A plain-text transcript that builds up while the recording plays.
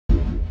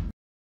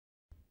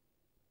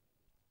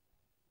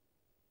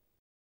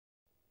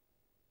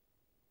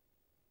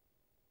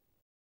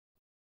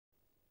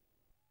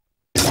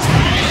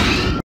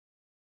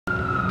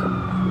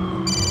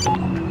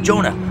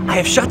Jonah, I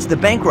have shot to the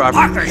bank robber.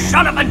 Parker,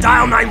 shut up and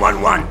dial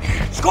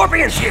 911.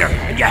 Scorpion's here,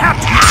 and you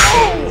have to...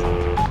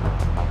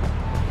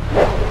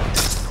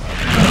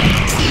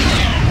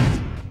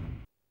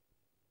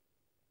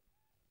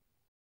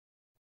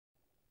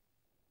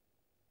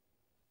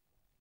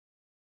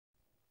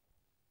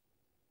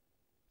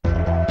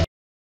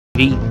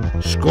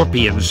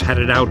 Scorpions had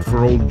it out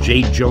for old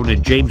J.Jonah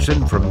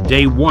Jameson from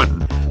day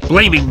one,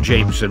 blaming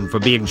Jameson for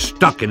being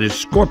stuck in his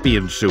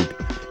scorpion suit.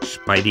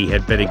 Spidey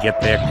had better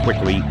get there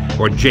quickly,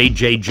 or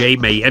JJJ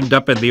may end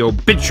up in the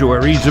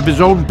obituaries of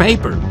his own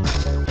paper.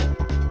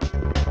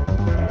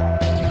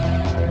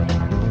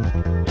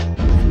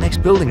 The next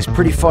building is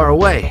pretty far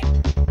away.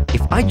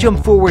 If I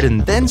jump forward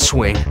and then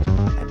swing,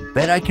 I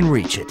bet I can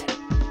reach it.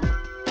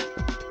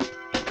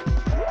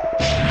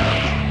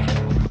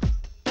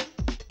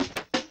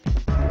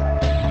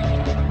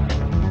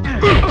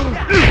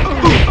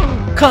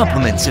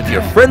 Compliments of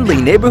your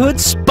friendly neighborhood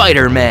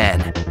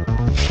Spider-Man.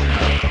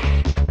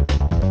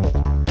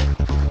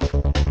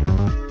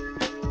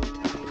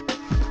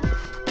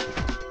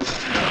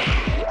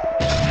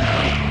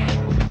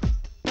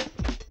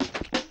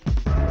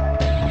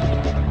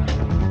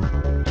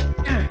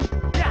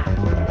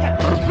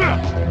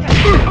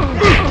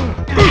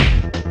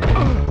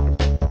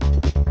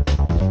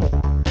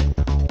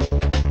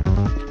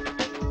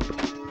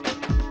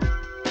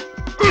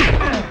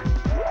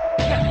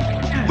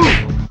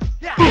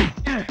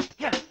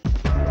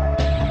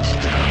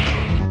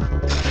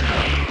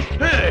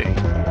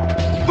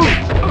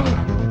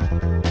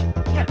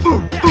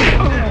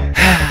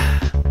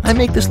 I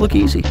make this look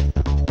easy.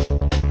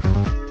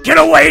 Get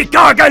away,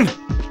 Gargan!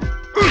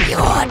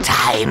 Your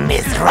time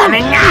is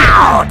running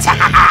out!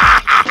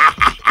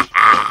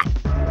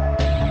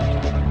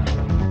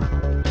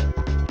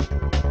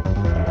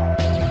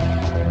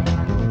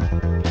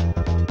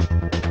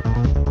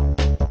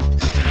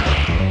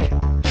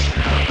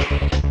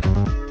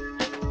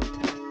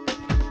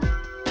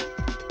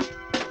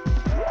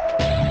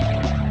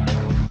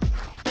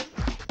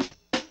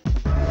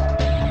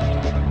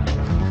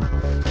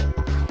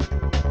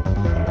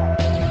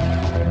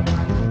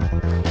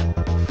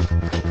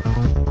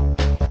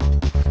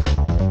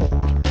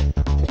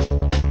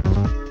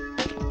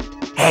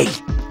 Hey,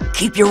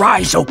 keep your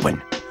eyes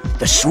open.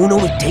 The sooner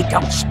we take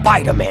out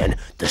Spider-Man,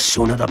 the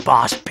sooner the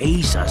boss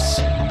pays us.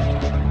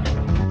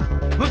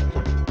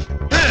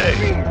 Hey!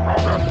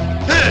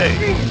 Hey!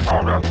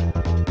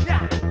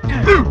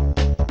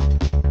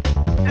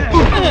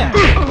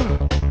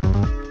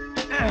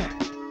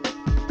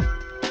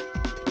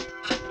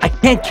 I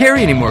can't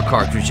carry any more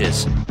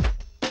cartridges.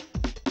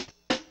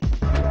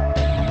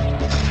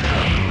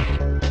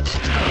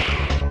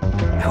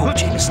 I hope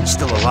Jameson's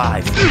still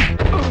alive.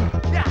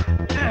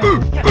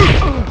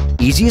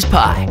 Easy as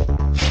pie.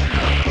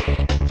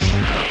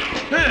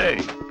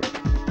 Hey!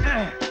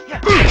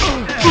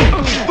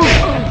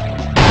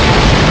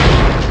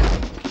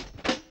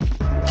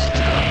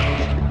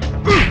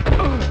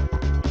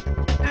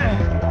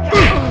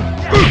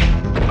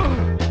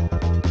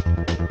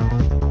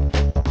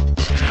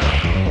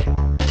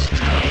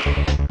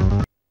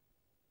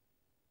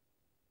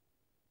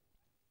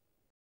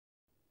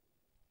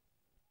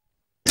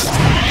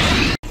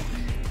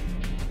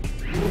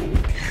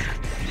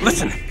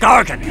 Listen,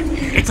 Gargan,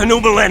 it's a new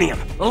millennium.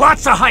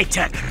 Lots of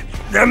high-tech.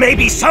 There may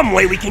be some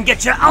way we can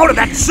get you out of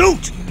that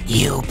suit!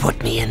 You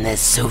put me in this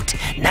suit.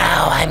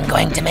 Now I'm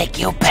going to make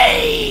you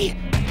pay.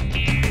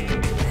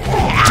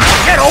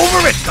 Get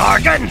over it,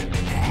 Gargan!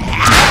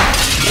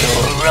 You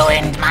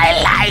ruined my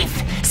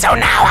life, so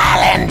now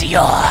I'll end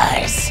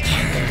yours.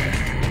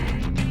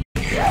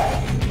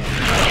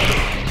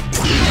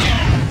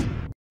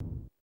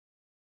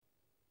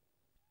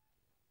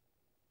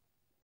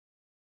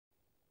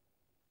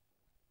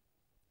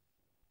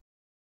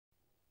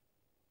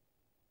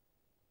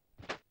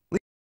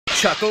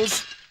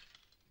 Chuckles.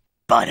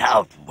 Butt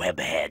out,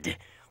 webhead.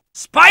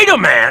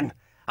 Spider-Man?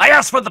 I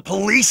asked for the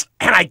police,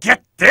 and I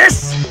get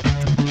this?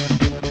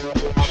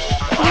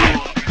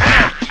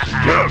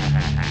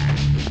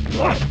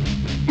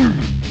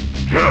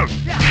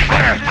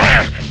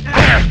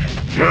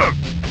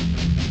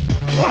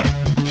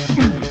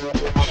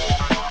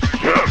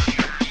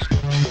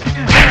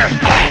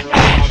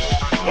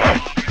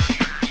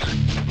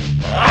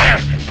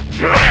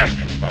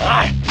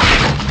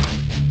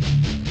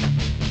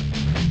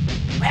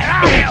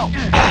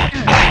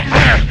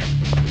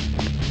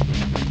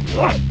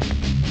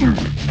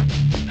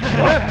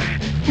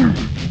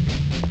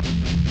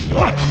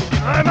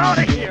 I'm out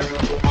of here!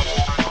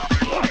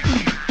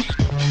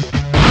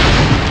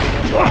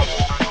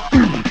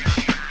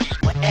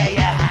 Where are you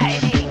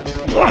hiding?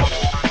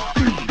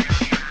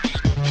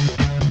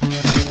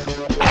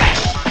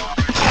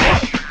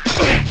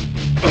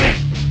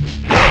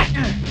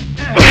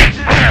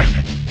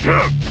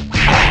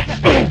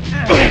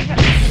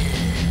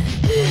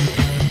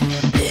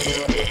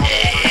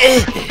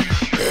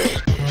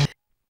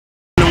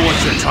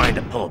 Trying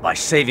to pull by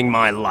saving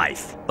my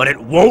life, but it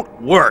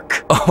won't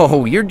work.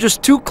 Oh, you're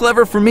just too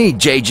clever for me,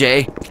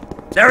 JJ.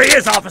 There he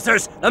is,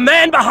 officers! The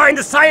man behind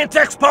the Science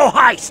Expo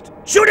heist!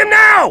 Shoot him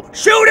now!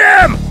 Shoot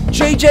him!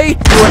 JJ,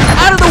 you are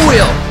out of the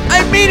wheel!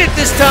 I mean it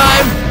this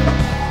time!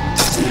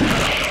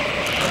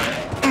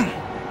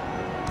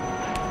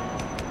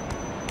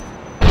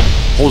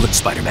 Hold it,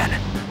 Spider-Man.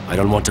 I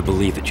don't want to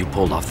believe that you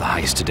pulled off the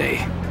heist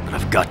today, but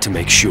I've got to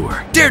make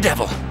sure.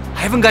 Daredevil! I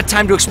haven't got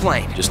time to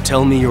explain. Just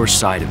tell me your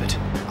side of it.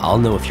 I'll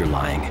know if you're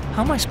lying.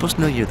 How am I supposed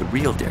to know you're the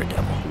real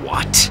Daredevil?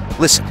 What?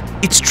 Listen,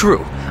 it's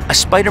true. A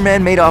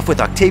Spider-Man made off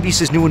with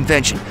Octavius's new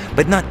invention,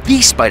 but not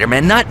the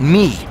Spider-Man, not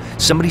me.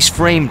 Somebody's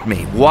framed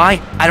me.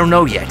 Why? I don't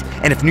know yet.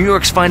 And if New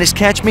York's finest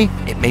catch me,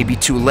 it may be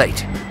too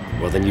late.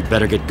 Well, then you'd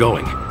better get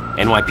going.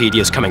 NYPD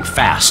is coming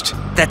fast.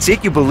 That's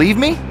it? You believe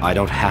me? I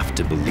don't have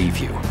to believe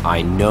you.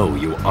 I know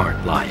you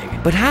aren't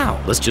lying. But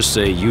how? Let's just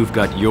say you've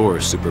got your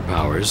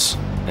superpowers,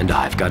 and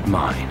I've got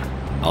mine.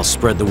 I'll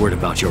spread the word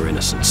about your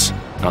innocence.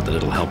 Not that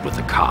it'll help with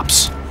the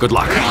cops. Good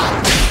luck.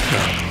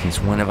 Since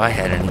when have I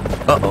had any?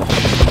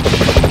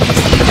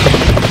 Uh-oh.